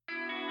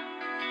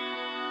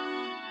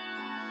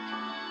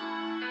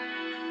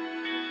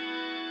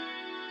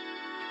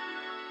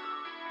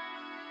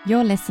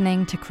You're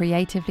listening to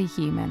Creatively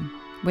Human,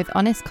 with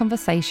honest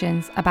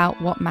conversations about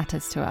what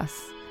matters to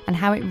us and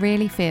how it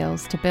really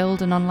feels to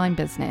build an online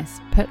business,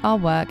 put our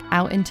work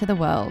out into the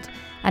world,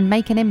 and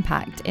make an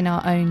impact in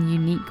our own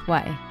unique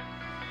way.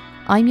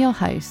 I'm your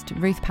host,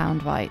 Ruth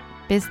Poundwhite,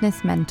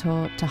 business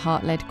mentor to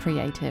heart-led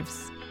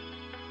creatives.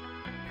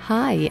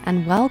 Hi,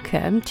 and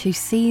welcome to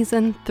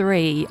Season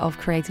 3 of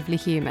Creatively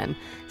Human.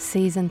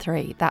 Season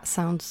 3, that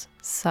sounds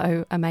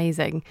so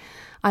amazing.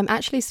 I'm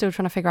actually still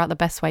trying to figure out the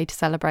best way to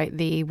celebrate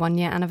the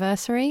 1-year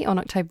anniversary on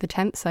October the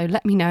 10th, so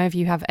let me know if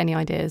you have any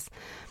ideas.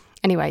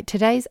 Anyway,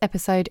 today's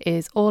episode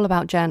is all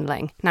about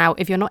journaling. Now,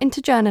 if you're not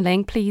into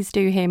journaling, please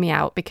do hear me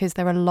out because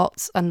there are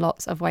lots and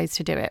lots of ways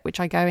to do it,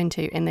 which I go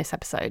into in this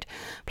episode.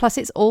 Plus,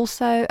 it's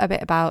also a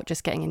bit about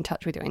just getting in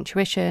touch with your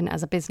intuition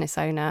as a business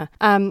owner.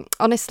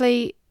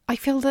 Honestly, I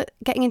feel that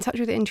getting in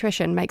touch with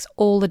intuition makes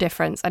all the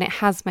difference, and it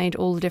has made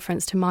all the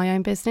difference to my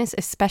own business,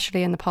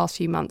 especially in the past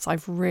few months.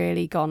 I've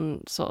really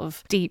gone sort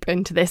of deep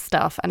into this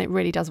stuff and it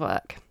really does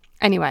work.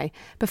 Anyway,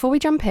 before we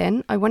jump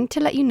in, I wanted to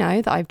let you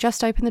know that I've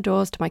just opened the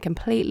doors to my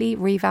completely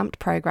revamped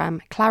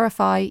program,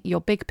 Clarify Your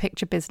Big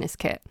Picture Business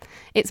Kit.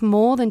 It's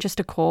more than just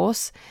a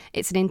course.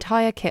 It's an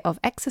entire kit of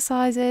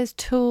exercises,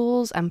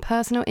 tools, and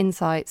personal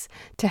insights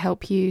to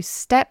help you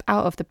step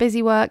out of the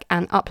busy work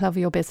and up-level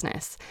your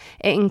business.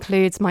 It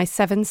includes my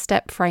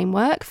 7-step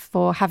framework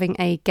for having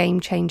a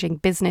game-changing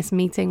business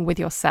meeting with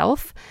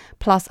yourself,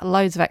 plus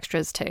loads of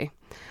extras too.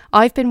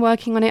 I've been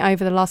working on it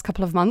over the last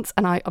couple of months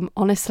and I am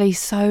honestly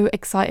so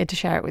excited to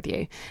share it with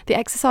you. The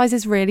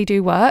exercises really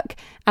do work,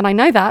 and I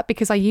know that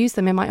because I use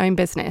them in my own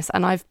business,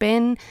 and I've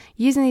been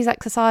using these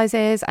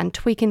exercises and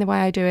tweaking the way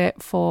I do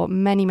it for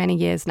many, many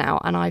years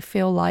now, and I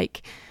feel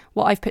like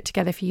what I've put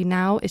together for you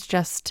now is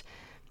just,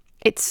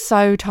 it's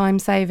so time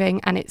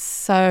saving and it's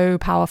so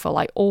powerful.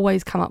 I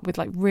always come up with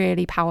like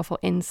really powerful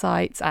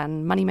insights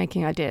and money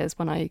making ideas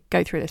when I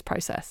go through this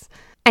process.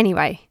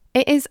 Anyway,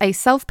 it is a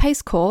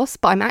self-paced course,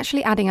 but I'm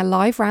actually adding a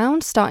live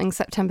round starting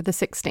September the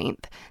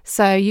 16th.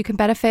 So you can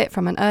benefit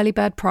from an early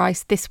bird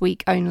price this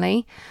week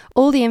only.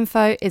 All the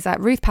info is at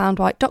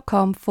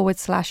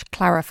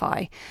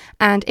ruthpoundwhite.com/clarify.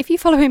 And if you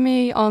follow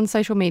me on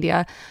social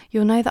media,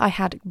 you'll know that I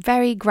had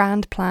very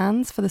grand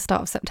plans for the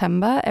start of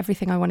September.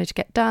 Everything I wanted to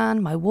get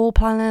done, my wall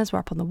planners were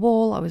up on the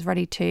wall. I was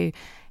ready to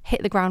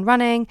hit the ground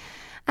running.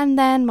 And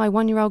then my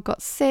 1-year-old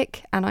got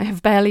sick and I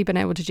have barely been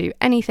able to do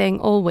anything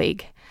all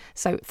week.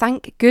 So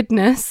thank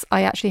goodness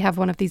I actually have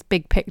one of these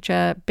big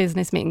picture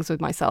business meetings with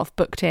myself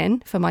booked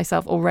in for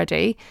myself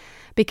already,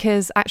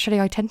 because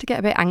actually I tend to get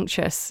a bit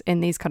anxious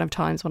in these kind of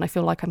times when I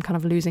feel like I'm kind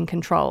of losing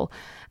control,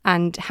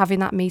 and having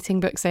that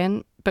meeting booked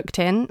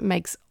in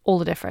makes all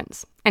the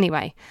difference.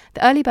 Anyway,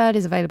 the early bird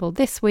is available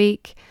this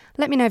week.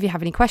 Let me know if you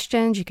have any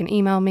questions. You can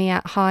email me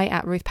at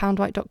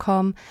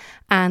hi@ruthpoundwhite.com,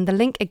 and the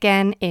link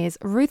again is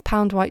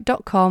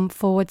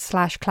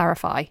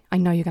ruthpoundwhite.com/clarify. I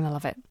know you're going to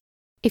love it.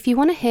 If you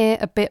want to hear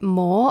a bit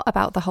more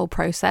about the whole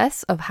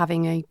process of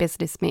having a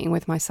business meeting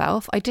with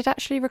myself, I did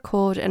actually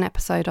record an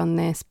episode on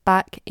this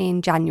back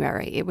in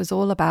January. It was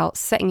all about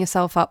setting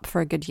yourself up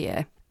for a good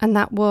year. And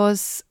that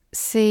was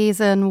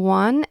Season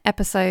 1,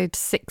 Episode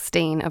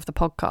 16 of the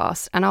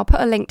podcast. And I'll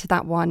put a link to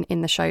that one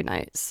in the show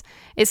notes.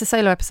 It's a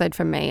solo episode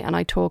from me, and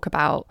I talk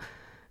about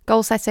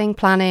goal setting,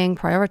 planning,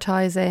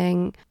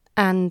 prioritizing,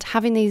 and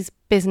having these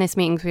business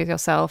meetings with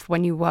yourself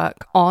when you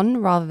work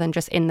on rather than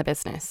just in the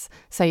business.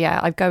 So yeah,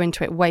 I go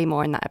into it way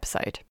more in that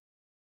episode.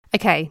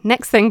 Okay,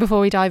 next thing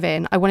before we dive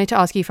in, I wanted to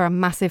ask you for a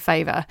massive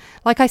favour.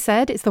 Like I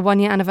said, it's the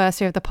 1-year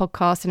anniversary of the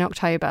podcast in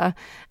October,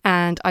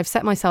 and I've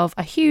set myself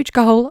a huge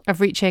goal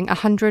of reaching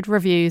 100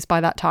 reviews by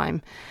that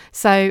time.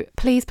 So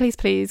please, please,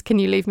 please, can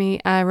you leave me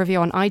a review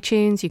on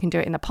iTunes? You can do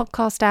it in the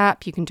podcast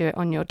app. You can do it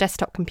on your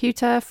desktop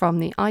computer from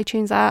the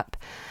iTunes app.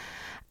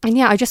 And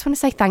yeah, I just want to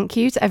say thank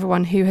you to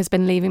everyone who has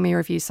been leaving me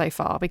reviews so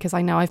far, because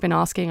I know I've been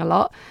asking a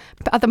lot.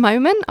 But at the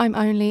moment, I'm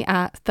only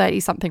at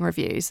 30-something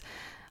reviews.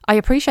 I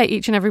appreciate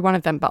each and every one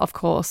of them, but of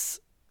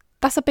course,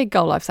 that's a big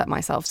goal I've set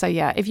myself. So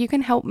yeah, if you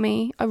can help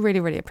me, I really,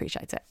 really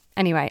appreciate it.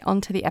 Anyway, on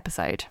to the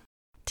episode.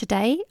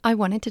 Today, I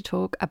wanted to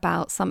talk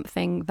about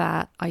something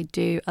that I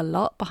do a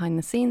lot behind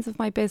the scenes of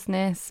my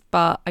business,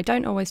 but I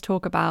don't always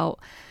talk about,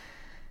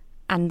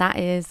 and that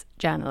is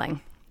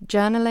journaling.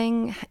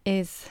 Journaling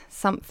is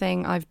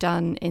something I've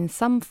done in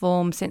some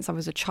form since I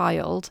was a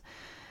child,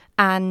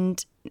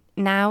 and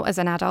now as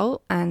an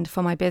adult and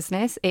for my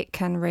business, it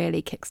can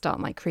really kickstart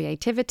my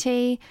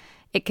creativity.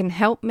 It can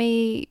help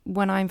me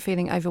when I'm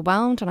feeling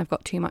overwhelmed and I've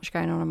got too much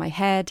going on in my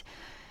head.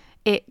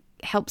 It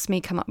helps me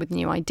come up with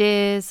new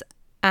ideas,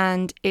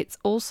 and it's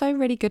also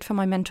really good for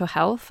my mental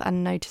health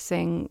and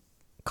noticing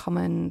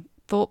common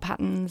thought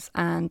patterns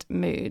and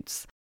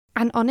moods.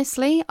 And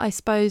honestly, I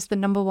suppose the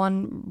number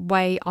one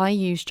way I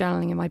use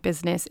journaling in my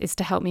business is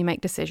to help me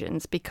make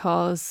decisions,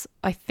 because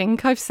I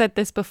think I've said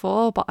this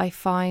before, but I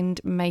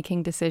find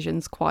making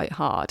decisions quite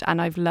hard.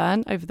 And I've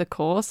learned over the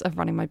course of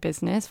running my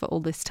business for all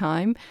this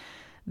time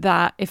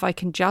that if I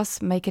can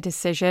just make a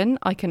decision,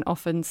 I can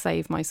often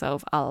save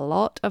myself a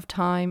lot of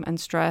time and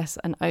stress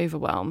and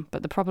overwhelm.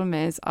 But the problem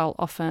is I'll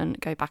often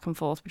go back and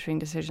forth between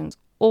decisions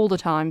all the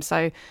time.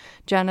 So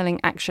journaling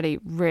actually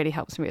really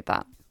helps me with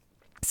that.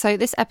 So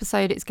this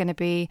episode is going to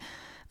be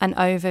an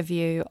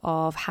overview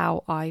of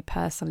how I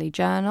personally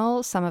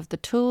journal, some of the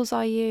tools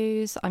I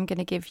use. I'm going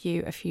to give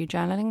you a few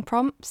journaling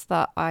prompts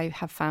that I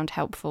have found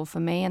helpful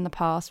for me in the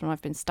past when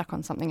I've been stuck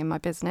on something in my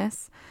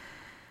business.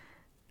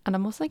 And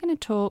I'm also going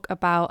to talk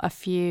about a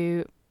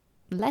few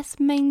less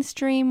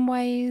mainstream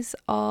ways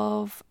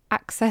of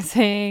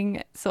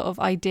accessing sort of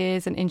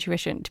ideas and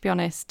intuition. To be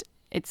honest,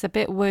 it's a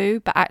bit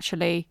woo, but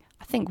actually,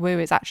 I think woo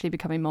is actually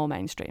becoming more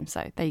mainstream.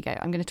 So there you go.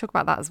 I'm going to talk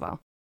about that as well.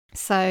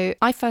 So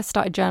I first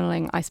started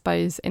journaling, I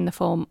suppose, in the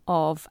form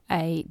of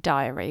a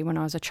diary when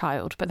I was a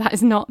child, but that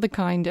is not the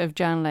kind of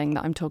journaling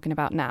that I'm talking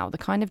about now. The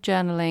kind of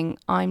journaling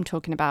I'm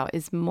talking about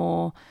is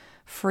more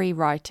free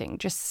writing,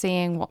 just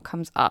seeing what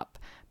comes up,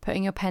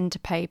 putting your pen to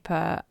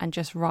paper and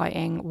just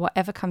writing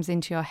whatever comes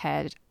into your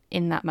head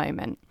in that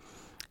moment.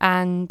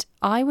 And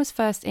I was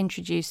first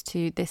introduced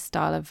to this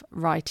style of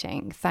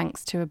writing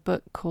thanks to a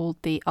book called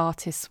The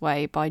Artist's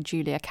Way by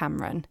Julia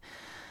Cameron.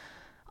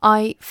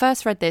 I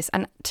first read this,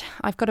 and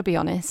I've got to be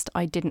honest,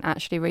 I didn't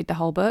actually read the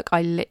whole book.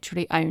 I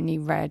literally only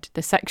read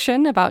the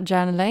section about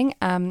journaling.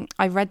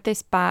 I read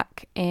this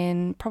back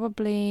in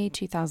probably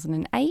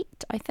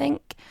 2008, I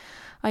think.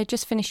 I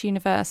just finished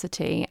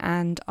university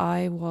and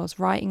I was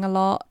writing a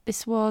lot.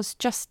 This was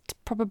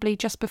probably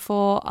just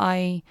before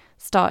I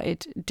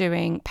started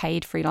doing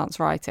paid freelance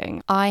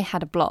writing. I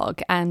had a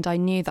blog and I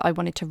knew that I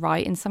wanted to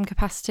write in some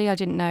capacity. I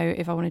didn't know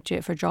if I wanted to do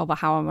it for a job or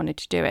how I wanted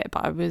to do it,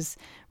 but I was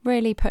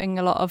really putting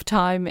a lot of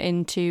time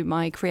into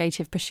my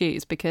creative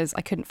pursuits because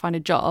I couldn't find a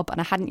job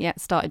and I hadn't yet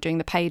started doing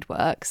the paid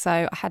work.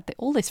 So I had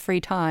all this free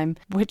time,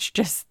 which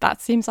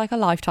that seems like a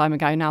lifetime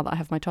ago now that I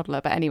have my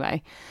toddler. But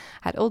anyway,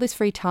 I had all this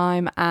free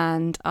time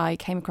and I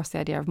came across the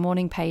idea of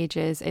morning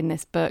pages in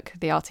this book,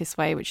 The Artist's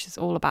Way, which is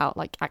all about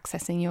like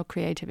accessing your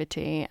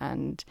creativity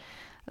and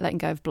letting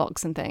go of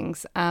blocks and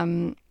things.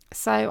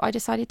 So I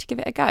decided to give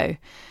it a go.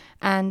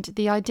 And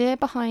the idea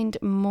behind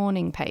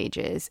morning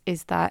pages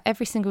is that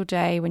every single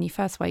day when you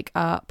first wake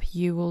up,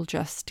 you will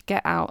just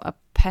get out a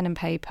pen and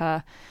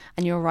paper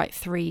and you'll write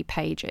 3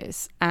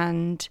 pages.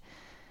 And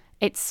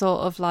it's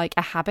sort of like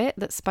a habit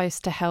that's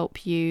supposed to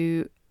help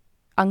you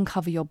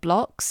uncover your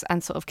blocks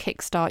and sort of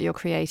kickstart your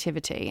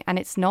creativity. And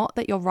it's not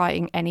that you're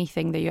writing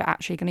anything that you're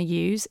actually going to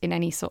use in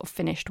any sort of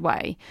finished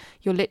way.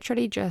 You're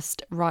literally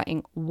just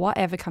writing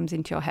whatever comes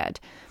into your head.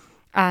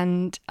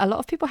 And a lot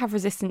of people have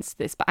resistance to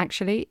this, but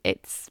actually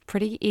it's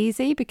pretty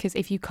easy because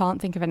if you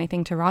can't think of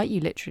anything to write,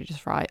 you literally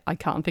just write, I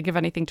can't think of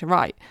anything to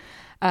write.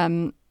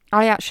 I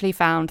actually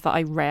found that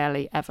I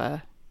rarely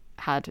ever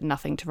had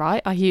nothing to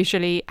write. I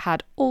usually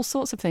had all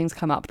sorts of things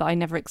come up that I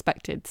never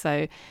expected.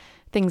 So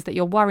things that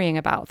you're worrying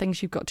about,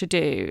 things you've got to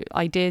do,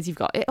 ideas you've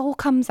got, it all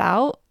comes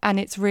out. And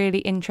it's really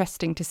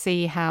interesting to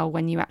see how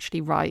when you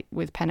actually write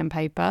with pen and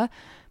paper,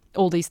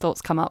 all these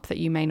thoughts come up that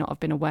you may not have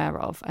been aware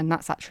of. And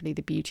that's actually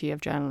the beauty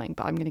of journaling.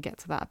 But I'm going to get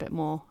to that a bit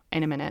more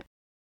in a minute.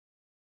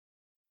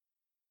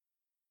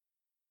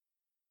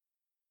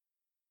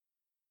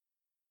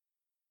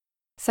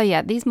 So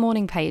yeah, these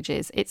morning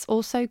pages, it's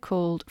also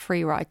called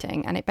free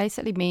writing. And it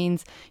basically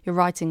means you're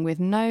writing with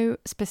no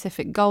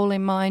specific goal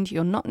in mind.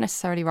 You're not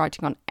necessarily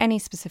writing on any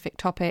specific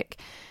topic.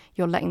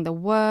 You're letting the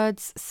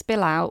words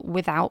spill out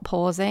without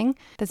pausing.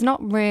 There's not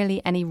really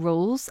any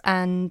rules.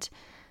 And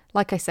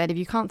like I said, if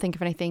you can't think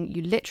of anything,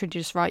 you literally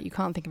just write, you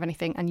can't think of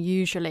anything, and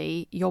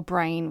usually your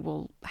brain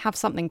will have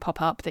something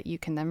pop up that you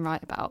can then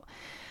write about.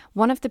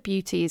 One of the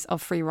beauties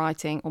of free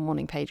writing or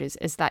morning pages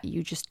is that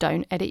you just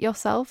don't edit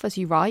yourself as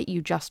you write,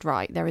 you just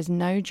write. There is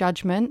no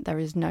judgment, there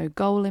is no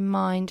goal in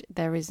mind,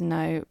 there is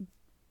no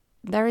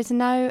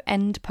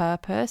end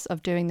purpose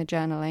of doing the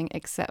journaling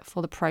except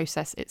for the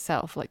process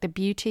itself. Like the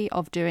beauty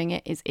of doing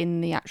it is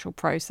in the actual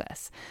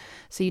process.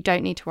 So you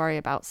don't need to worry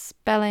about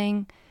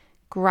spelling,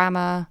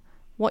 grammar,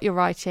 what you're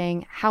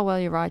writing, how well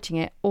you're writing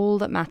it. All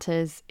that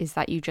matters is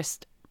that you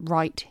just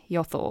write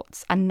your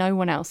thoughts and no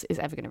one else is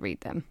ever going to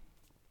read them.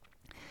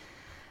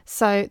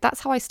 So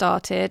that's how I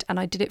started, and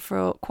I did it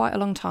for quite a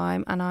long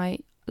time and I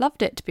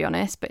loved it, to be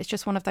honest, but it's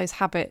just one of those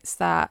habits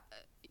that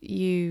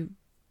you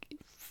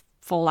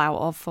fall out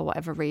of for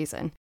whatever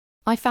reason.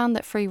 I found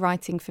that free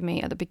writing for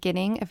me at the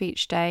beginning of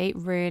each day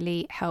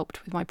really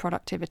helped with my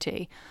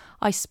productivity.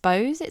 I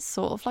suppose it's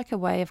sort of like a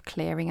way of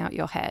clearing out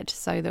your head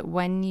so that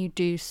when you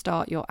do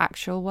start your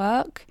actual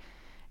work,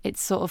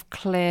 it's sort of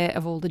clear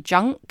of all the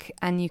junk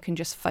and you can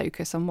just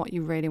focus on what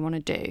you really want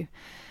to do.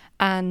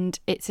 And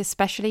it's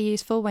especially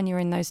useful when you're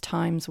in those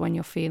times when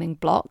you're feeling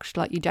blocked,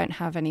 like you don't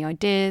have any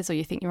ideas or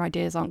you think your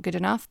ideas aren't good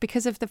enough.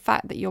 Because of the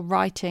fact that you're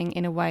writing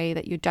in a way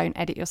that you don't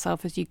edit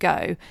yourself as you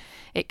go,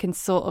 it can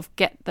sort of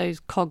get those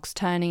cogs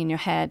turning in your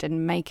head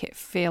and make it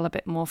feel a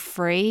bit more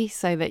free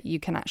so that you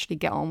can actually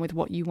get on with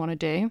what you want to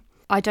do.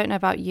 I don't know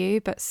about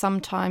you, but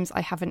sometimes I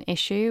have an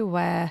issue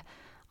where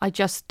I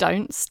just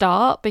don't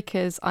start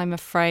because I'm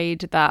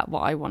afraid that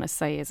what I want to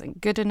say isn't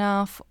good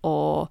enough,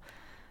 or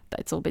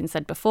it's all been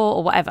said before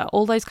or whatever,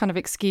 all those kind of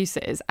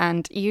excuses.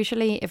 And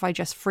usually if I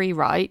just free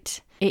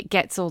write, it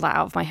gets all that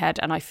out of my head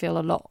and I feel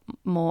a lot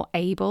more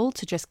able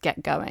to just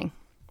get going.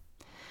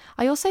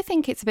 I also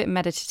think it's a bit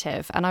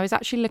meditative, and I was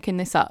actually looking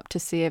this up to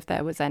see if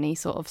there was any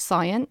sort of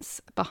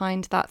science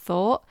behind that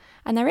thought,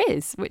 and there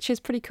is, which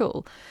is pretty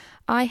cool.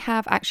 I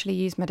have actually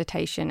used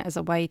meditation as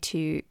a way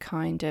to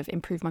kind of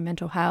improve my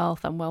mental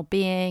health and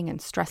well-being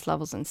and stress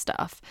levels and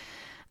stuff.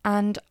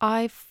 And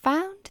I've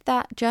found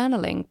that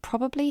journaling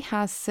probably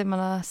has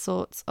similar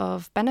sorts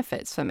of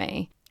benefits for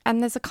me.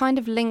 And there's a kind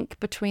of link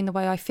between the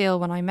way I feel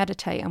when I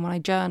meditate and when I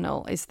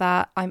journal, is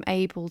that I'm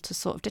able to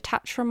sort of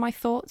detach from my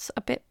thoughts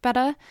a bit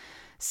better.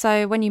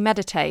 So when you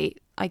meditate,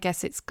 I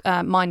guess it's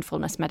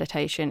mindfulness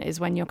meditation is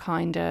when you're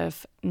kind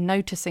of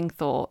noticing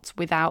thoughts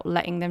without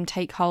letting them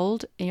take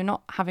hold. You're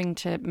not having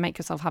to make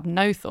yourself have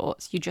no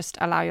thoughts. You just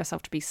allow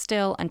yourself to be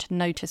still and to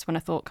notice when a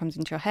thought comes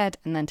into your head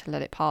and then to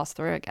let it pass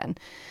through again.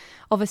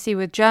 Obviously,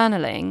 with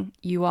journaling,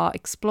 you are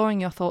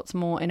exploring your thoughts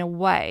more in a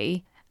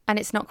way, and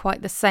it's not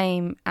quite the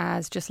same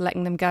as just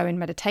letting them go in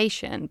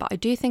meditation. But I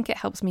do think it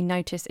helps me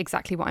notice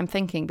exactly what I'm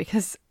thinking,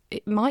 because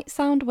it might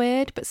sound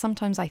weird, but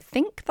sometimes I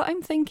think that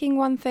I'm thinking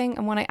one thing,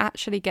 and when I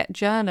actually get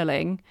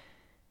journaling,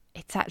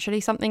 it's actually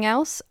something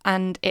else,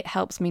 and it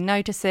helps me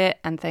notice it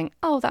and think,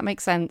 oh, that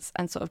makes sense,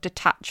 and sort of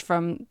detach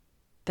from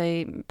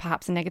the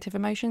perhaps negative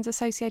emotions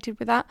associated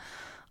with that.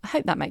 I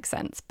hope that makes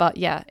sense. But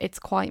yeah, it's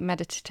quite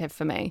meditative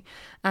for me.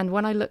 And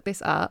when I looked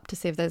this up to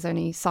see if there's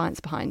any science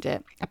behind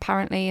it,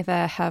 apparently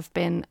there have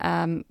been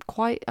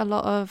quite a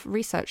lot of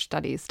research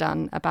studies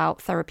done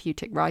about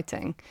therapeutic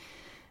writing.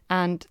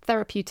 And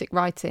therapeutic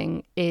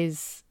writing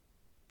is,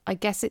 I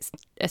guess it's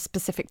a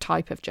specific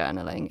type of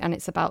journaling, and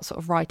it's about sort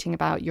of writing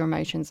about your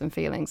emotions and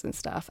feelings and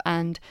stuff.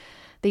 And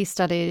these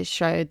studies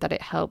showed that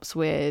it helps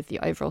with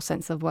your overall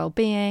sense of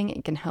well-being.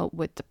 It can help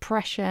with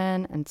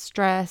depression and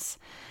stress.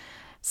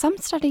 Some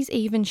studies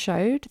even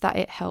showed that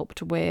it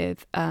helped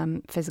with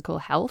physical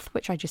health,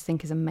 which I just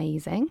think is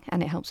amazing.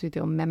 And it helps with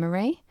your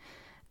memory,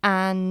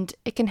 and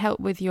it can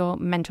help with your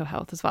mental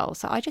health as well.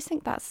 So I just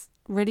think that's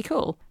really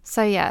cool.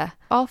 So yeah,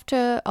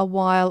 after a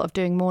while of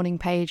doing morning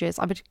pages,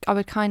 I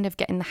would kind of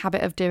get in the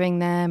habit of doing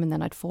them, and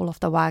then I'd fall off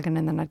the wagon,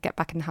 and then I'd get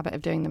back in the habit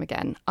of doing them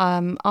again.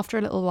 After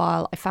a little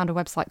while, I found a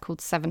website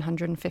called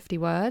 750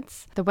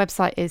 Words. The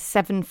website is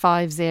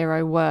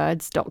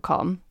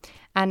 750words.com.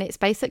 And it's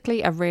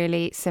basically a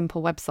really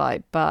simple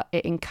website, but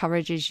it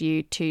encourages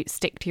you to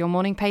stick to your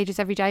morning pages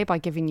every day by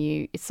giving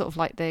you, it's sort of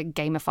like the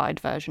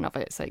gamified version of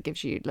it. So it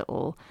gives you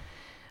little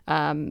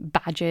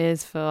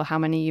badges for how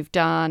many you've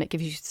done. It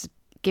gives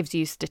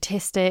you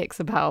statistics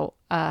about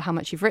how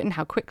much you've written,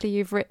 how quickly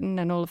you've written,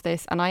 and all of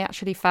this. And I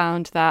actually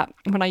found that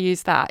when I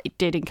used that, it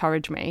did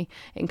encourage me.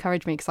 It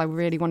encouraged me because I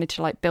really wanted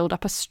to like build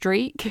up a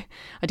streak.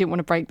 I didn't want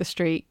to break the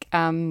streak.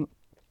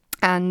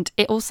 And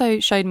it also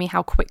showed me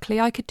how quickly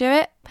I could do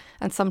it,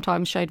 and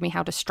sometimes showed me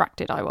how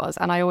distracted I was.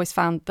 And I always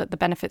found that the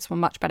benefits were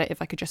much better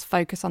if I could just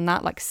focus on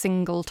that, like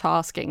single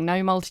tasking,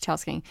 no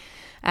multitasking,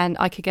 and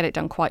I could get it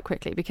done quite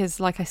quickly because,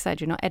 like I said,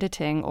 you're not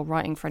editing or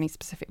writing for any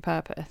specific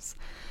purpose.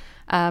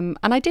 And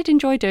I did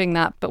enjoy doing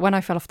that, but when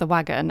I fell off the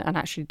wagon and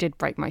actually did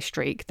break my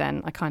streak,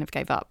 then I kind of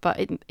gave up. But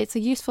it's a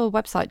useful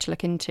website to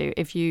look into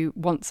if you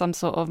want some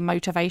sort of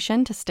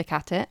motivation to stick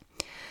at it.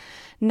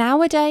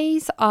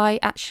 Nowadays, I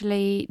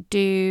actually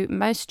do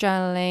most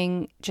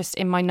journaling just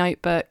in my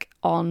notebook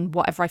on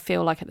whatever I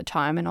feel like at the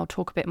time, and I'll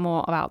talk a bit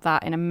more about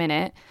that in a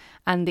minute.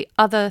 And the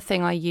other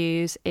thing I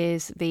use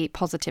is the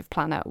Positive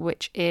Planner,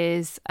 which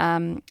is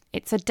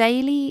it's a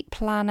daily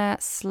planner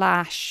 /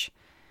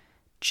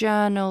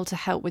 journal to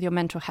help with your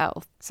mental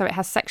health. So it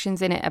has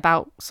sections in it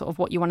about sort of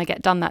what you want to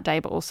get done that day,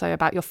 but also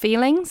about your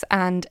feelings.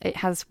 And it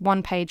has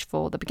one page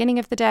for the beginning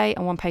of the day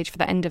and one page for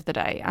the end of the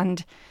day.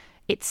 And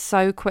it's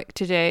so quick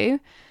to do,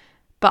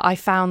 but I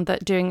found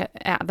that doing it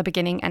at the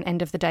beginning and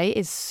end of the day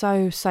is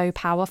so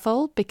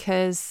powerful,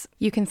 because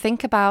you can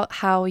think about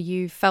how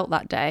you felt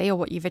that day or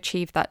what you've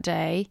achieved that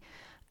day,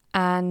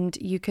 and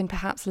you can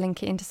perhaps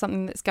link it into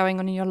something that's going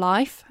on in your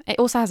life. It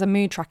also has a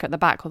mood tracker at the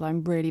back, although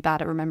I'm really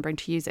bad at remembering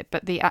to use it.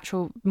 But the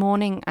actual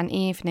morning and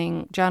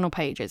evening journal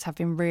pages have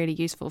been really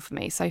useful for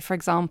me. So, for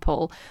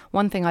example,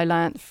 one thing I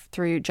learned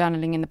through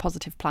journaling in the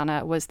Positive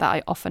Planner was that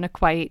I often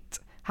equate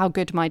how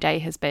good my day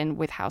has been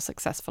with how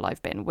successful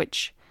I've been,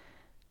 which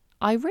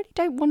I really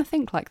don't want to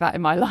think like that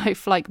in my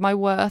life. Like, my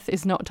worth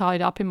is not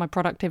tied up in my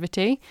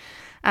productivity.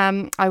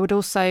 I would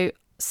also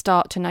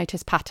start to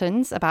notice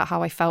patterns about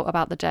how I felt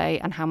about the day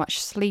and how much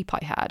sleep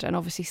I had. And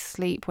obviously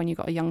sleep when you've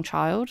got a young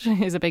child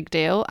is a big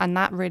deal. And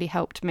that really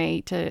helped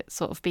me to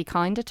sort of be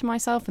kinder to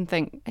myself and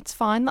think, it's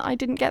fine that I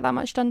didn't get that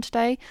much done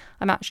today.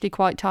 I'm actually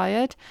quite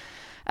tired.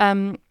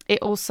 It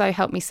also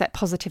helped me set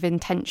positive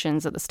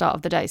intentions at the start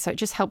of the day. So it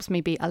just helps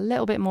me be a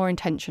little bit more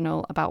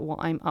intentional about what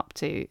I'm up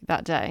to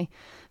that day.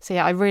 So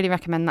yeah, I really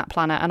recommend that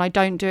planner. And I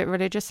don't do it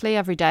religiously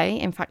every day.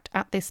 In fact,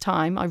 at this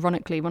time,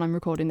 ironically, when I'm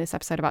recording this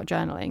episode about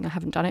journaling, I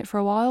haven't done it for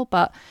a while,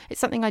 but it's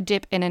something I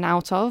dip in and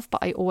out of.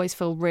 But I always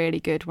feel really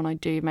good when I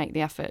do make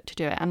the effort to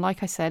do it. And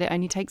like I said, it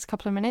only takes a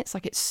couple of minutes.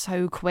 Like, it's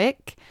so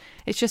quick.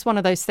 It's just one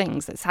of those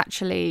things that's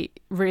actually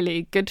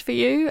really good for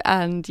you,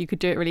 and you could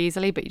do it really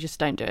easily, but you just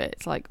don't do it.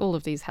 It's like all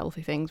of these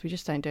healthy things, we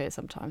just don't do it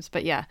sometimes.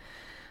 But yeah,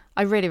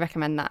 I really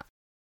recommend that.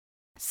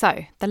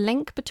 So the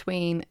link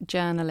between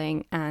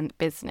journaling and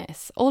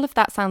business, all of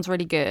that sounds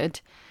really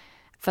good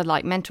for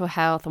like mental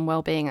health and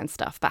well-being and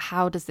stuff, but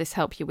how does this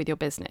help you with your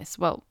business?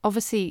 Well,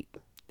 obviously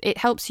it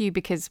helps you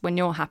because when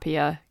you're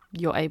happier,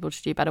 you're able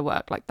to do better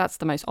work. Like, that's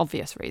the most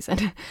obvious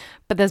reason,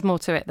 but there's more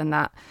to it than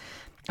that.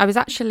 I was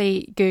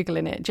actually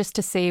Googling it just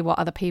to see what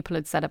other people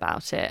had said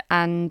about it.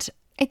 And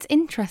it's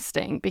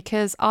interesting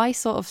because I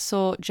sort of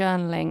saw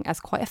journaling as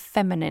quite a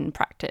feminine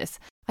practice.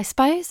 I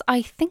suppose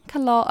I think a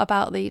lot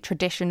about the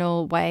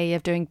traditional way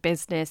of doing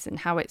business and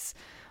how it's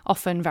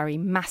often very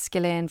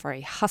masculine,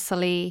 very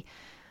hustly,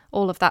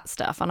 all of that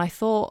stuff. And I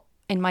thought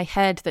in my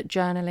head that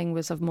journaling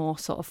was a more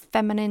sort of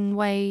feminine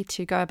way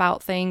to go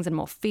about things and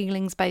more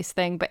feelings-based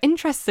thing. But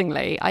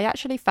interestingly, I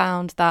actually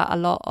found that a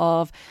lot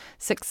of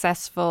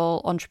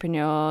successful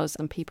entrepreneurs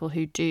and people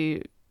who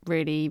do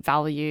really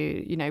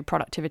value,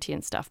 productivity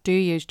and stuff do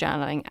use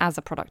journaling as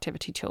a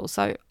productivity tool.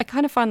 So I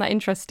kind of find that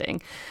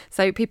interesting.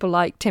 So people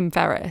like Tim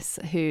Ferriss,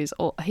 he's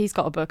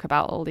got a book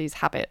about all these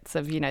habits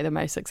of, the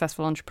most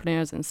successful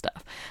entrepreneurs and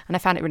stuff. And I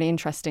found it really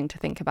interesting to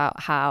think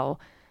about how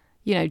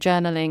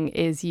journaling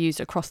is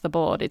used across the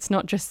board. It's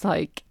not just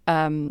like,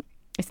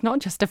 it's not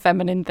just a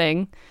feminine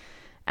thing.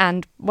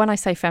 And when I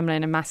say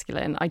feminine and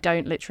masculine, I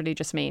don't literally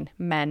just mean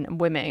men and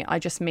women. I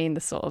just mean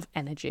the sort of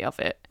energy of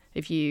it,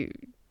 if you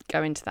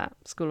go into that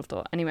school of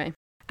thought. Anyway.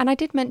 And I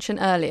did mention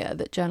earlier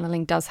that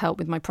journaling does help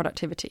with my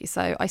productivity.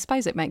 So I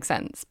suppose it makes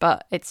sense,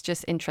 but it's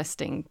just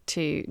interesting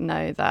to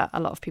know that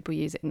a lot of people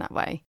use it in that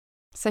way.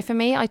 So for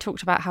me, I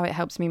talked about how it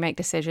helps me make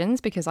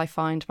decisions because I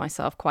find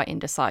myself quite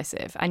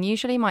indecisive. And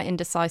usually my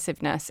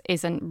indecisiveness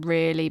isn't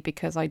really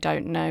because I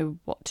don't know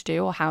what to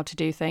do or how to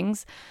do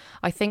things.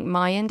 I think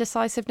my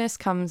indecisiveness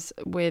comes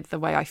with the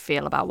way I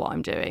feel about what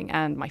I'm doing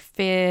and my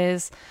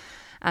fears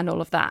and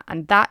all of that.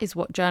 And that is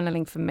what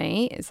journaling for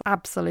me is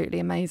absolutely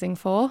amazing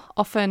for.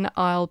 Often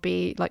I'll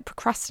be like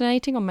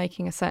procrastinating on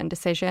making a certain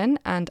decision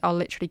and I'll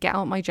literally get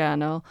out my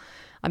journal.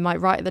 I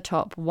might write at the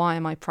top, why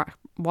am I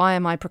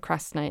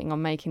procrastinating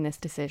on making this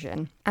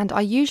decision? And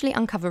I usually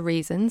uncover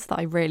reasons that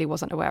I really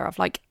wasn't aware of.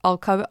 Like I'll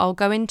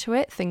go into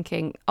it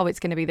thinking, oh, it's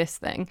going to be this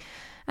thing.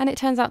 And it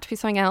turns out to be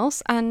something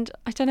else. And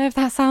I don't know if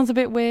that sounds a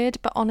bit weird,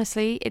 but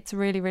honestly, it's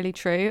really, really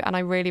true. And I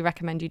really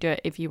recommend you do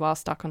it if you are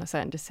stuck on a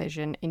certain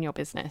decision in your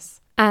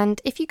business.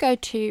 And if you go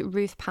to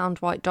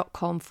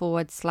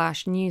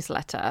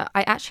ruthpoundwhite.com/newsletter,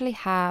 I actually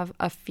have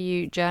a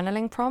few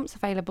journaling prompts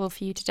available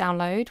for you to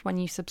download when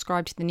you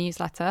subscribe to the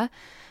newsletter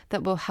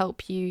that will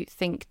help you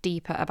think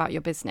deeper about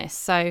your business.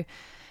 So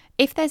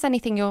if there's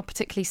anything you're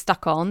particularly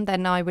stuck on,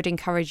 then I would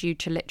encourage you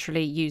to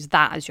literally use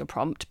that as your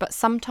prompt. But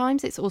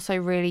sometimes it's also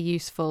really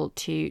useful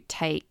to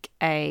take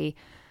a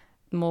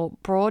more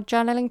broad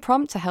journaling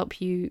prompt to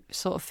help you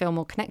sort of feel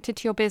more connected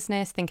to your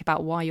business, think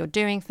about why you're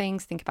doing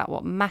things, think about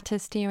what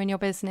matters to you in your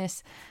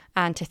business,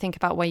 and to think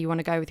about where you want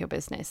to go with your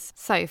business.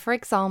 So, for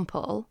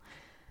example,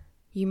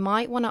 you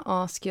might want to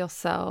ask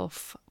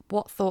yourself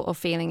what thought or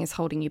feeling is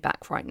holding you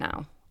back right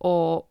now,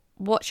 or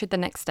what should the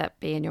next step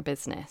be in your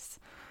business?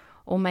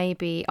 Or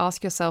maybe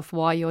ask yourself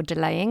why you're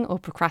delaying or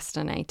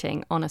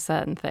procrastinating on a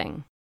certain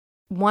thing.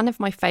 One of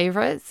my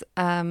favorites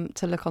to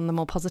look on the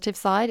more positive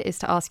side is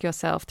to ask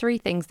yourself 3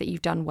 things that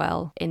you've done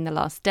well in the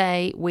last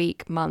day,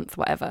 week, month,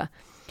 whatever.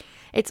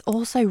 It's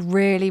also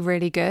really,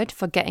 really good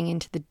for getting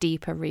into the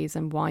deeper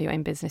reason why you're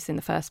in business in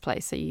the first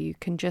place. So you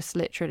can just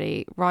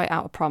literally write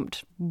out a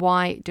prompt,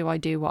 why do I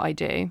do what I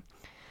do?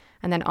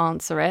 And then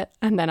answer it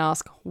and then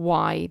ask,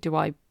 why do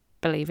I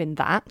believe in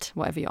that,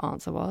 whatever your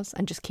answer was,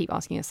 and just keep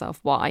asking yourself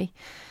why.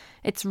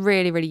 It's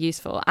really, really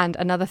useful. And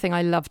another thing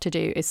I love to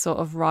do is sort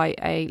of write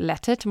a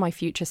letter to my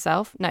future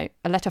self. No,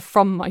 a letter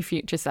from my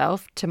future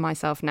self to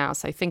myself now.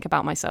 So think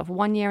about myself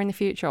 1 year in the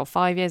future or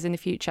 5 years in the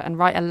future and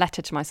write a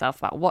letter to myself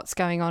about what's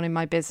going on in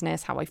my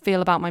business, how I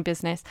feel about my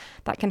business.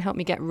 That can help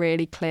me get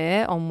really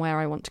clear on where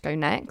I want to go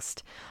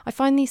next. I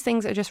find these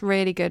things are just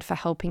really good for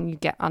helping you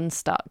get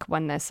unstuck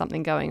when there's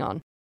something going on.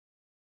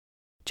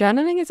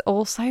 Journaling is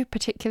also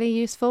particularly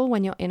useful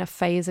when you're in a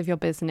phase of your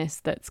business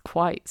that's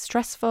quite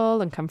stressful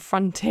and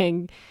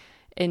confronting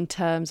in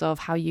terms of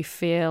how you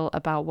feel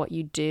about what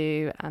you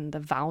do and the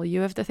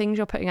value of the things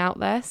you're putting out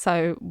there.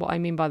 So what I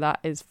mean by that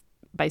is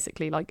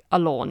basically like a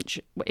launch.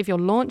 If you're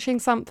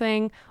launching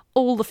something,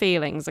 all the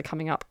feelings are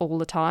coming up all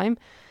the time.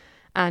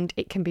 And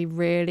it can be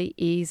really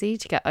easy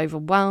to get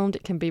overwhelmed.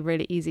 It can be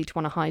really easy to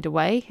want to hide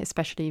away,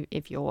 especially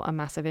if you're a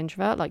massive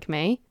introvert like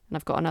me. And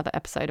I've got another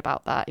episode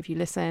about that. If you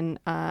listen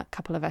a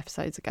couple of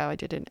episodes ago, I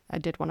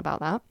did one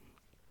about that.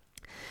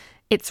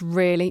 It's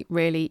really,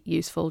 really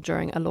useful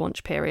during a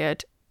launch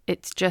period.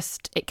 It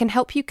can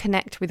help you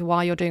connect with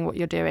why you're doing what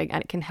you're doing,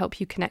 and it can help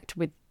you connect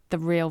with the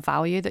real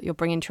value that you're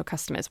bringing to your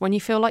customers. When you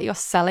feel like you're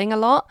selling a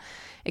lot,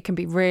 it can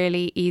be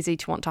really easy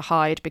to want to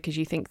hide because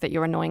you think that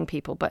you're annoying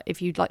people. But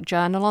if you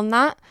journal on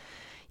that,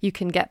 you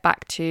can get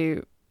back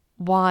to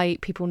why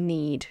people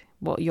need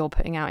what you're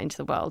putting out into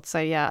the world. So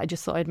yeah, I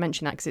just thought I'd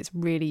mention that because it's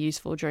really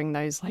useful during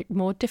those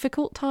more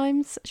difficult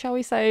times, shall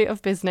we say,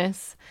 of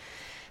business.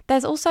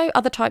 There's also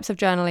other types of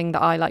journaling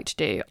that I like to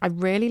do. I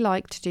really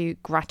like to do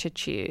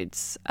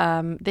gratitudes.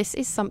 This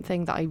is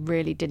something that I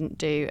really didn't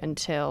do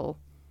until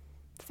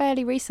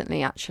fairly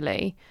recently,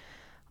 actually.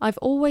 I've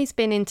always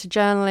been into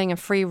journaling and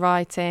free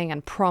writing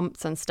and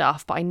prompts and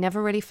stuff, but I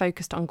never really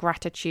focused on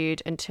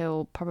gratitude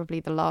until probably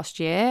the last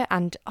year.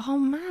 And oh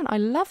man, I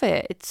love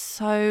it. It's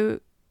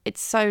so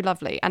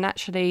lovely. And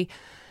actually,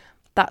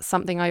 that's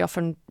something I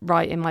often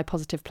write in my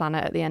positive planner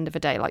at the end of a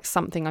day, like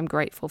something I'm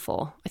grateful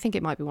for. I think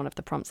it might be one of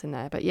the prompts in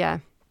there, but yeah.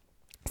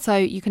 So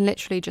you can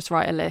literally just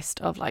write a list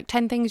of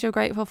 10 things you're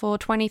grateful for,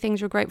 20 things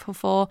you're grateful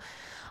for.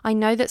 I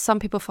know that some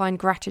people find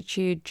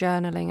gratitude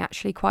journaling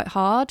actually quite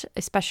hard,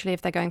 especially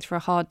if they're going through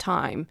a hard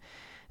time.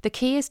 The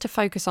key is to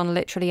focus on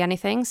literally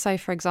anything. So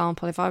for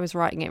example, if I was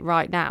writing it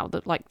right now,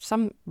 that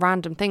some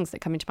random things that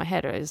come into my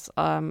head is,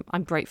 I'm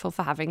grateful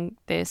for having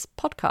this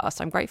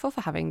podcast. I'm grateful for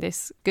having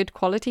this good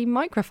quality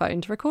microphone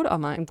to record it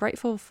on. I'm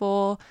grateful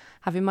for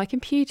having my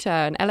computer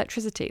and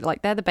electricity.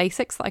 They're the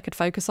basics that I could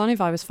focus on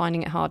if I was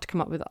finding it hard to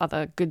come up with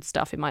other good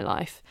stuff in my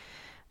life.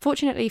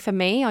 Fortunately for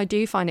me, I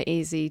do find it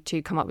easy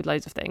to come up with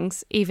loads of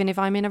things, even if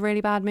I'm in a really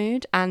bad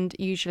mood. And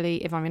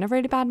usually if I'm in a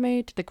really bad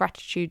mood, the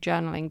gratitude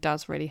journaling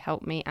does really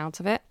help me out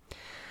of it.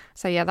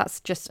 So yeah,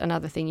 that's just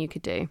another thing you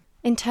could do.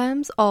 In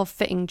terms of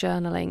fitting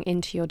journaling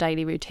into your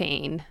daily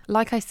routine,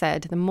 like I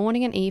said, the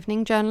morning and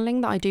evening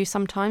journaling that I do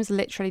sometimes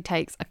literally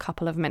takes a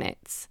couple of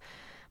minutes.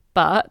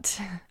 But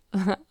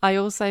I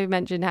also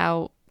mentioned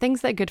how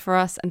things that are good for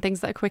us and things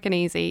that are quick and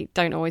easy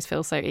don't always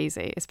feel so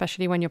easy,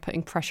 especially when you're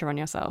putting pressure on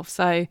yourself.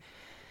 So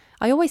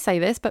I always say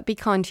this, but be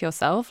kind to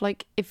yourself.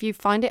 If you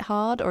find it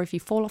hard or if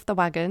you fall off the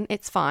wagon,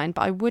 it's fine.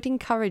 But I would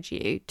encourage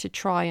you to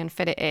try and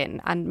fit it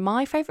in. And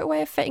my favourite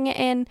way of fitting it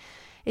in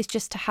is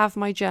just to have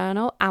my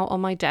journal out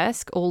on my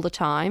desk all the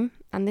time.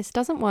 And this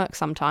doesn't work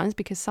sometimes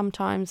because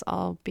sometimes,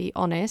 I'll be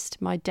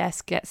honest, my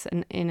desk gets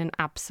in an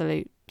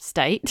absolute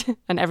state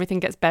and everything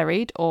gets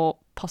buried or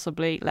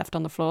possibly left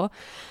on the floor.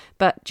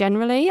 But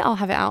generally, I'll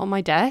have it out on my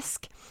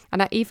desk.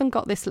 And I even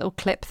got this little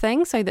clip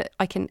thing so that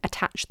I can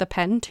attach the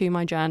pen to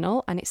my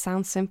journal. And it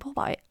sounds simple,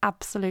 but I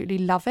absolutely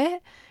love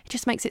it. It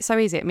just makes it so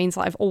easy. It means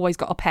that I've always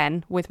got a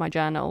pen with my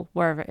journal,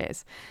 wherever it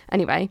is.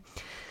 Anyway,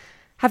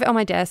 have it on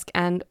my desk.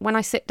 And when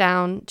I sit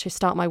down to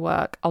start my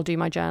work, I'll do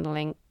my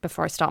journaling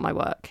before I start my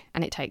work.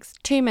 And it takes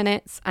 2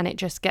 minutes and it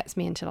just gets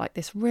me into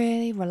this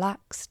really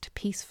relaxed,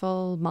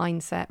 peaceful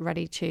mindset,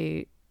 ready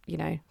to,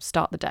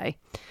 start the day.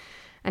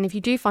 And if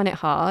you do find it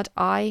hard,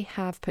 I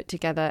have put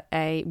together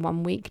a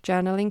 1-week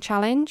journaling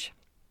challenge.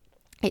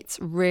 It's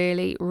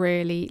really,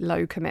 really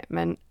low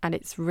commitment and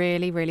it's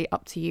really, really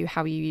up to you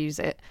how you use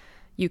it.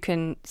 You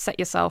can set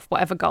yourself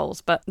whatever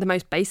goals, but the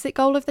most basic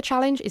goal of the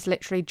challenge is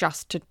literally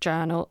just to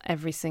journal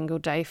every single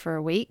day for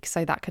a week.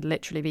 So that could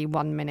literally be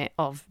 1 minute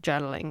of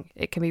journaling.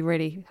 It can be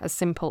really as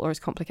simple or as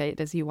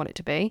complicated as you want it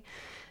to be.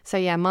 So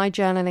yeah, my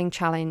journaling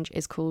challenge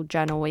is called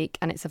Journal Week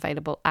and it's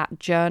available at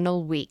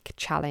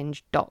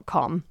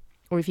journalweekchallenge.com.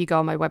 Or if you go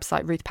on my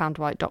website,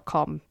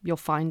 ruthpoundwhite.com, you'll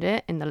find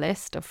it in the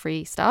list of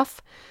free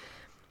stuff.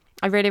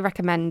 I really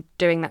recommend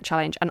doing that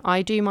challenge. And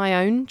I do my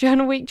own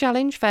Journal Week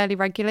challenge fairly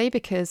regularly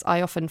because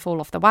I often fall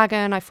off the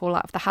wagon, I fall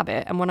out of the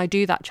habit. And when I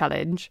do that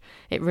challenge,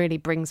 it really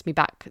brings me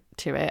back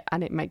to it.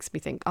 And it makes me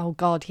think, oh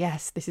God,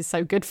 yes, this is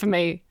so good for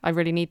me. I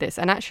really need this.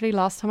 And actually,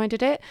 last time I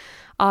did it,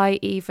 I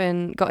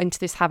even got into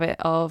this habit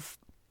of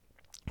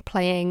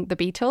playing the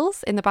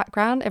Beatles in the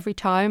background every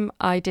time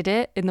I did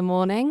it in the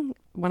morning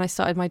when I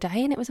started my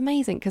day, and it was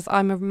amazing because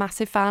I'm a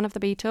massive fan of the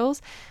Beatles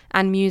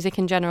and music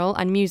in general,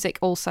 and music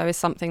also is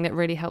something that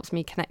really helps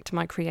me connect to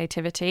my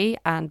creativity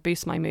and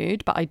boost my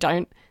mood, but I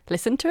don't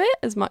listen to it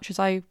as much as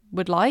I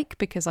would like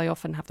because I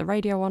often have the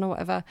radio on or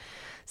whatever.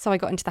 So I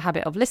got into the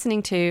habit of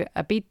listening to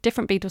a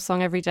different Beatles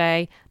song every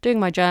day, doing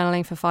my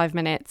journaling for 5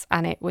 minutes,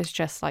 and it was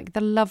just the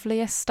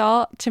loveliest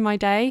start to my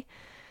day.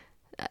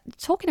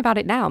 Talking about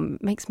it now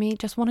makes me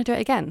just want to do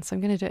it again. So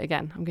I'm going to do it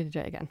again.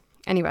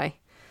 Anyway,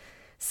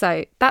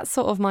 so that's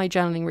sort of my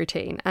journaling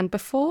routine. And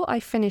before I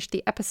finish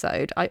the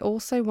episode, I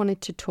also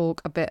wanted to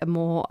talk a bit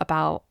more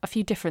about a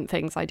few different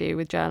things I do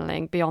with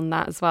journaling beyond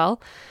that as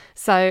well.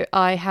 So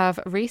I have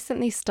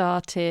recently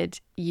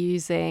started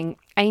using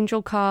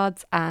angel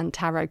cards and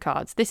tarot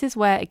cards. This is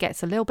where it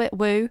gets a little bit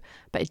woo,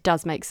 but it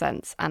does make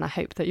sense. And I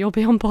hope that you'll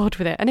be on board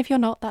with it. And if you're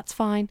not, that's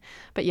fine.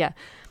 But yeah,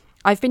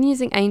 I've been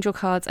using angel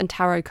cards and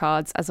tarot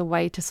cards as a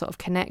way to sort of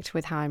connect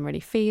with how I'm really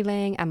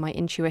feeling and my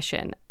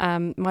intuition.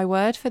 My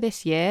word for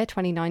this year,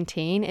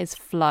 2019, is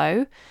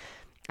flow.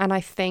 And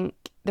I think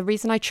the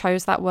reason I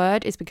chose that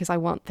word is because I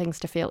want things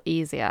to feel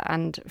easier.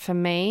 And for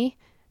me,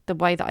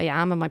 the way that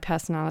I am and my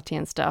personality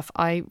and stuff,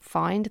 I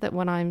find that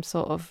when I'm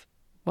sort of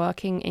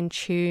working in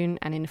tune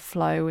and in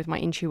flow with my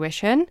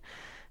intuition,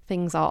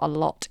 things are a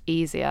lot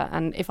easier.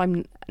 And if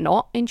I'm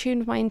not in tune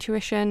with my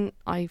intuition,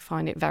 I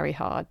find it very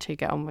hard to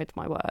get on with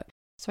my work.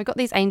 So I got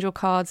these angel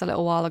cards a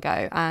little while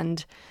ago,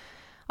 and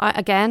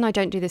I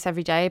don't do this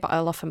every day, but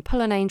I'll often pull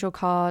an angel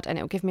card and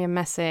it'll give me a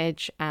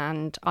message,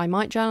 and I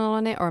might journal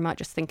on it or I might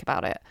just think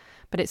about it.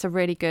 But it's a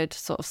really good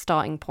sort of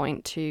starting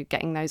point to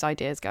getting those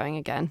ideas going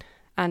again.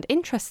 And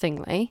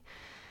interestingly,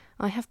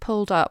 I have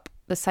pulled up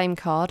the same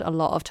card a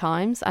lot of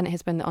times, and it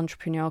has been the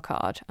entrepreneur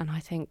card. And I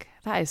think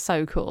that is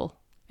so cool.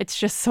 It's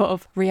just sort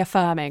of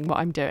reaffirming what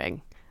I'm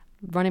doing,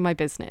 running my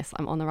business.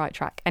 I'm on the right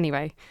track.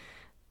 Anyway,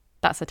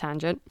 that's a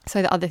tangent.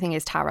 So the other thing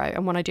is tarot.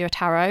 And when I do a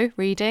tarot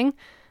reading,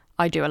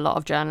 I do a lot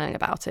of journaling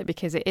about it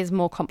because it is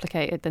more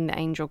complicated than the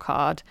angel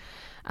card.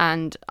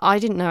 And I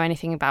didn't know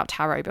anything about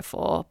tarot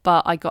before,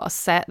 but I got a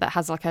set that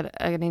has like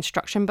an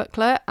instruction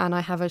booklet, and I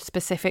have a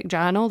specific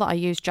journal that I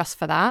use just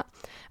for that.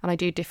 And I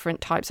do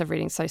different types of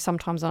readings. So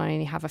sometimes I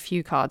only have a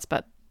few cards,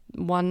 but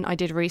one I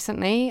did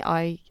recently,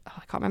 I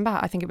can't remember,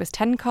 I think it was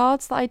 10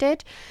 cards that I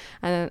did,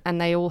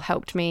 and they all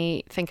helped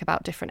me think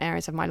about different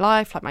areas of my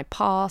life, like my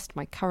past,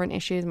 my current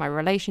issues, my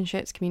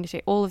relationships,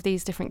 community, all of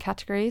these different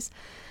categories.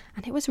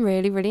 And it was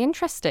really, really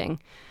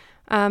interesting.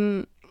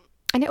 And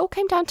it all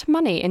came down to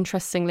money,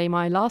 interestingly,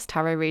 my last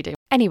tarot reading.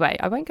 Anyway,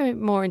 I won't go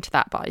more into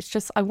that, but it's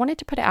just, I wanted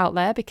to put it out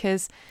there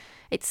because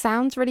it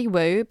sounds really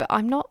woo, but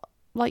I'm not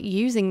like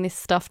using this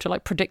stuff to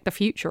like predict the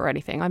future or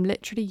anything. I'm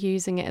literally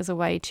using it as a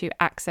way to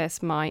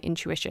access my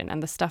intuition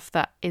and the stuff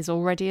that is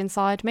already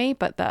inside me,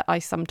 but that I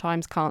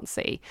sometimes can't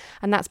see.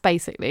 And that's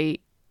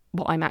basically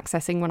what I'm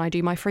accessing when I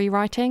do my free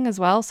writing as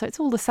well. So it's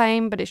all the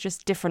same, but it's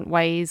just different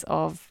ways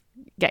of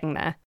getting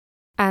there.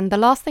 And the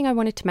last thing I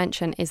wanted to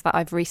mention is that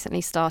I've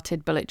recently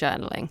started bullet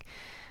journaling.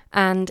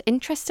 And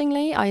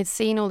interestingly, I had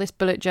seen all this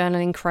bullet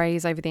journaling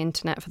craze over the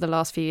internet for the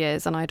last few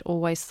years, and I'd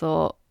always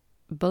thought,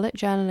 bullet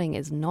journaling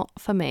is not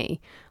for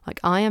me. Like,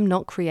 I am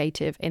not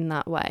creative in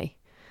that way.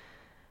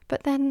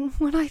 But then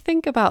when I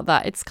think about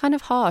that, it's kind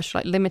of harsh,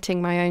 like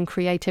limiting my own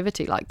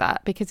creativity like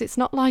that, because it's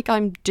not like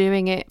I'm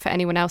doing it for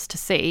anyone else to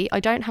see. I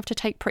don't have to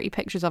take pretty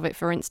pictures of it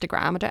for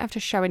Instagram. I don't have to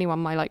show anyone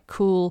my like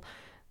cool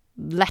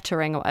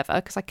lettering or whatever,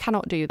 because I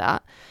cannot do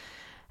that.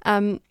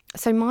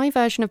 So my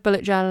version of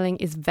bullet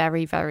journaling is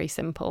very, very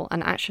simple.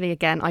 And actually,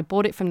 again, I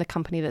bought it from the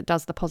company that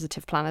does the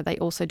Positive Planner. They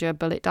also do a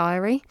bullet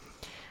diary,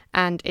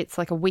 and it's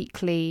like a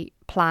weekly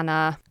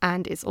planner,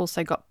 and it's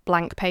also got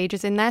blank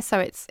pages in there. So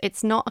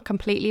it's not a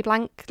completely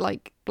blank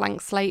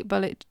slate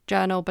bullet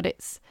journal, but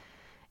it's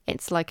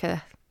like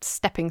a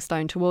stepping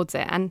stone towards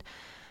it. And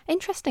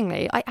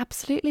interestingly, I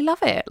absolutely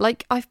love it.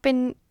 Like, I've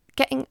been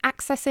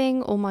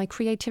accessing all my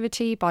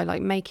creativity by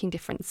like making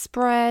different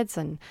spreads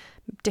and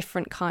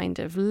different kind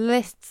of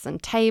lists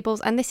and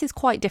tables. And this is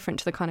quite different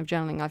to the kind of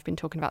journaling I've been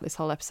talking about this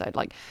whole episode.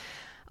 Like,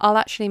 I'll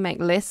actually make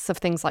lists of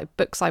things like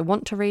books I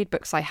want to read,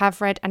 books I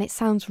have read, and it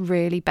sounds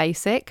really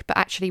basic, but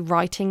actually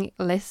writing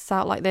lists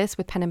out like this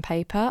with pen and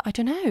paper, I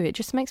don't know, it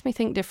just makes me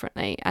think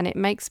differently, and it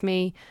makes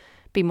me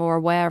be more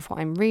aware of what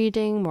I'm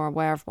reading, more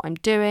aware of what I'm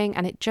doing,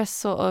 and it just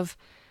sort of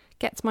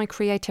gets my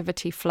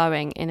creativity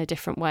flowing in a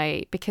different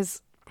way,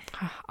 because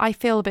I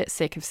feel a bit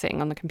sick of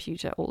sitting on the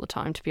computer all the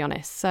time, to be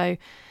honest. So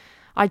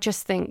I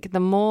just think the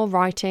more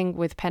writing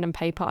with pen and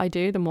paper I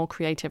do, the more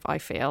creative I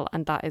feel,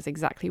 and that is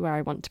exactly where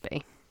I want to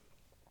be.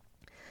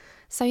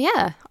 So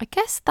yeah, I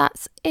guess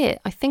that's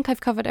it. I think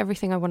I've covered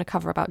everything I want to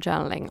cover about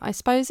journaling. I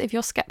suppose if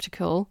you're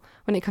skeptical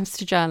when it comes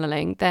to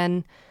journaling,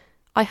 then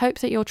I hope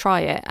that you'll try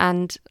it.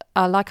 And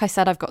like I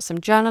said, I've got some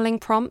journaling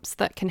prompts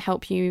that can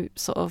help you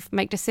sort of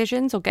make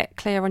decisions or get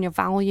clear on your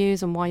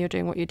values and why you're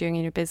doing what you're doing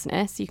in your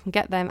business. You can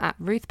get them at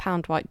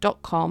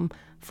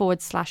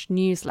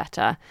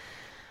ruthpoundwhite.com/newsletter.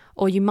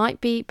 Or you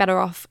might be better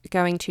off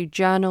going to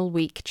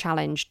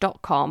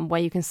journalweekchallenge.com,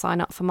 where you can sign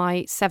up for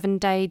my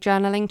 7-day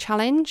journaling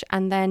challenge.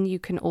 And then you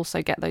can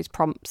also get those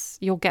prompts.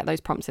 You'll get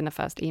those prompts in the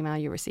first email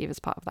you receive as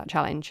part of that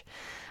challenge.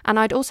 And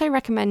I'd also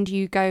recommend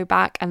you go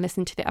back and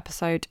listen to the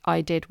episode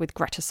I did with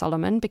Greta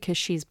Solomon, because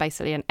she's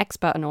basically an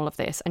expert in all of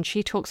this. And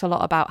she talks a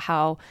lot about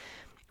how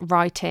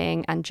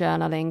writing and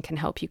journaling can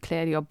help you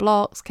clear your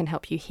blocks, can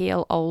help you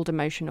heal old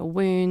emotional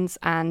wounds.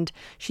 And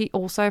she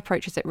also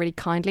approaches it really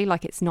kindly,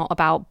 like it's not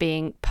about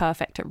being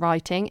perfect at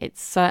writing. It's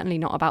certainly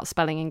not about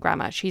spelling and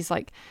grammar. She's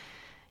like,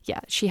 yeah,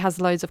 she has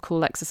loads of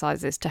cool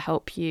exercises to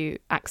help you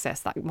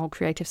access that more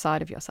creative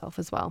side of yourself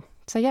as well.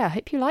 So yeah, I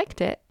hope you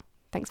liked it.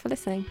 Thanks for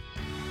listening.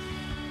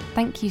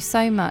 Thank you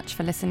so much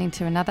for listening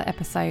to another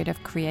episode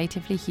of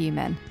Creatively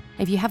Human.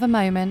 If you have a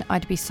moment,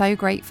 I'd be so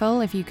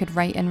grateful if you could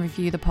rate and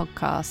review the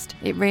podcast.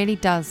 It really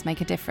does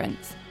make a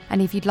difference.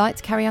 And if you'd like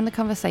to carry on the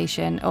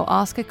conversation or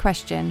ask a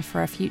question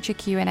for a future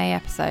Q&A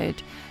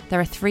episode, there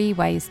are 3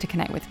 ways to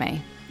connect with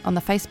me. On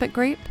the Facebook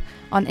group,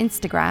 on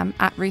Instagram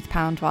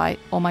 @RuthPoundwhite,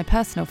 or my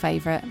personal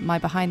favourite, my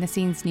behind the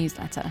scenes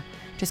newsletter.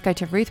 Just go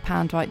to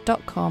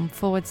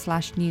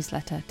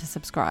ruthpoundwhite.com/newsletter to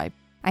subscribe.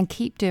 And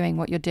keep doing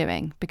what you're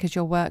doing, because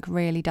your work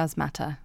really does matter.